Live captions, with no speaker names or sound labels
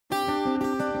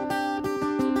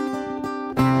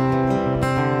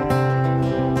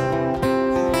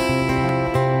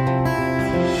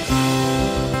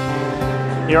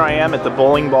Here I am at the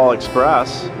Bowling Ball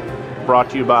Express, brought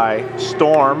to you by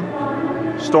Storm.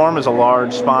 Storm is a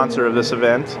large sponsor of this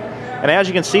event. And as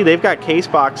you can see, they've got case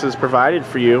boxes provided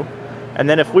for you. And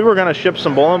then if we were going to ship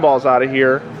some bowling balls out of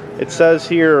here, it says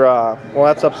here, well,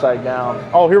 that's upside down.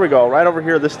 Oh, here we go. Right over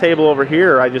here, this table over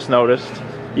here, I just noticed.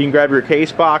 You can grab your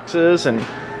case boxes, and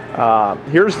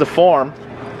here's the form.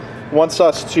 Wants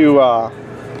us to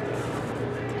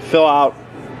fill out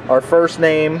our first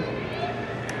name,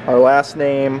 our last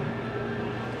name,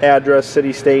 address,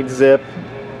 city, state, zip,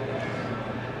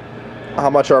 how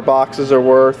much our boxes are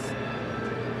worth,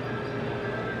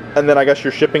 and then I guess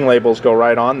your shipping labels go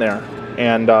right on there.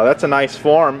 And that's a nice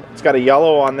form. It's got a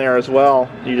yellow on there as well.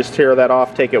 You just tear that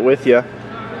off, take it with you.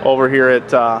 Over here at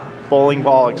Bowling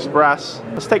Ball Express.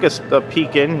 Let's take a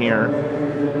peek in here,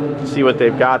 see what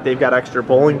they've got. They've got extra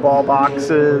bowling ball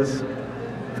boxes.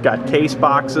 They've got case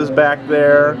boxes back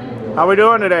there. How we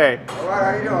doing today? All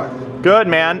right, how you doing? Good,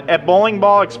 man. At Bowling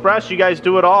Ball Express, you guys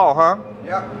do it all, huh?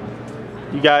 Yep.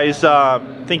 You guys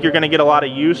think you're going to get a lot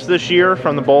of use this year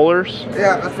from the bowlers?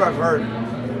 Yeah, that's what I've heard.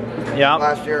 Yeah.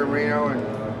 Last year in Reno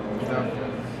and stuff.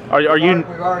 Are you? We've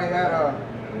already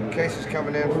had cases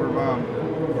coming in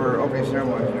for opening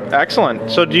ceremonies.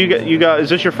 Excellent. So do you guys? Is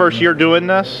this your first year doing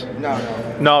this? No.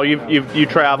 No, you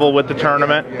travel with the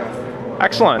tournament. Yeah.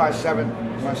 Excellent. My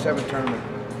seventh tournament.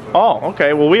 Oh,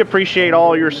 okay. Well, we appreciate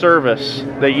all your service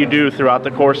that you do throughout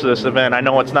the course of this event. I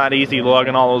know it's not easy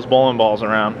lugging all those bowling balls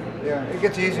around. Yeah, it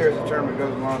gets easier as the tournament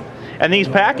goes along. And these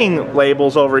packing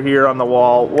labels over here on the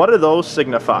wall, what do those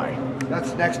signify?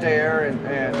 That's next day air and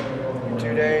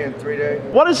 2 day and 3 day.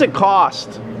 What does it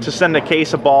cost to send a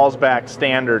case of balls back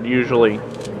standard usually?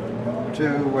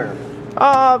 To where?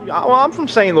 Well, I'm from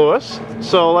St. Louis,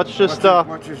 so let's just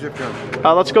What's your zip code?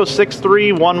 let's go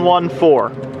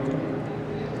 63114.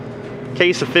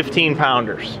 Case of 15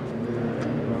 pounders.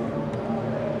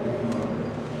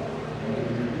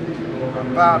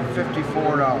 About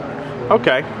 $54.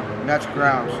 Okay. And that's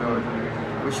ground, so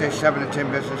we say 7 to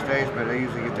 10 business days, but they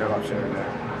usually get there a lot sooner than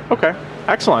that. Okay.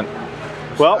 Excellent.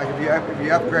 So Well, like if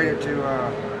you upgrade it to,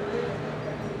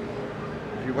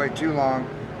 if you wait too long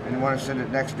and you want to send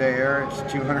it next day air, it's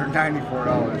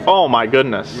 $294. oh my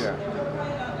goodness. Yeah.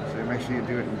 So make sure you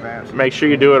do it in advance. Make sure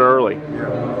you do it early.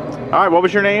 Yeah. All right, what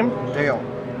was your name? Dale.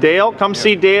 Dale? Come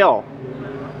see Dale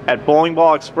at Bowling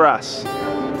Ball Express.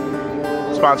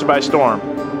 Sponsored by Storm.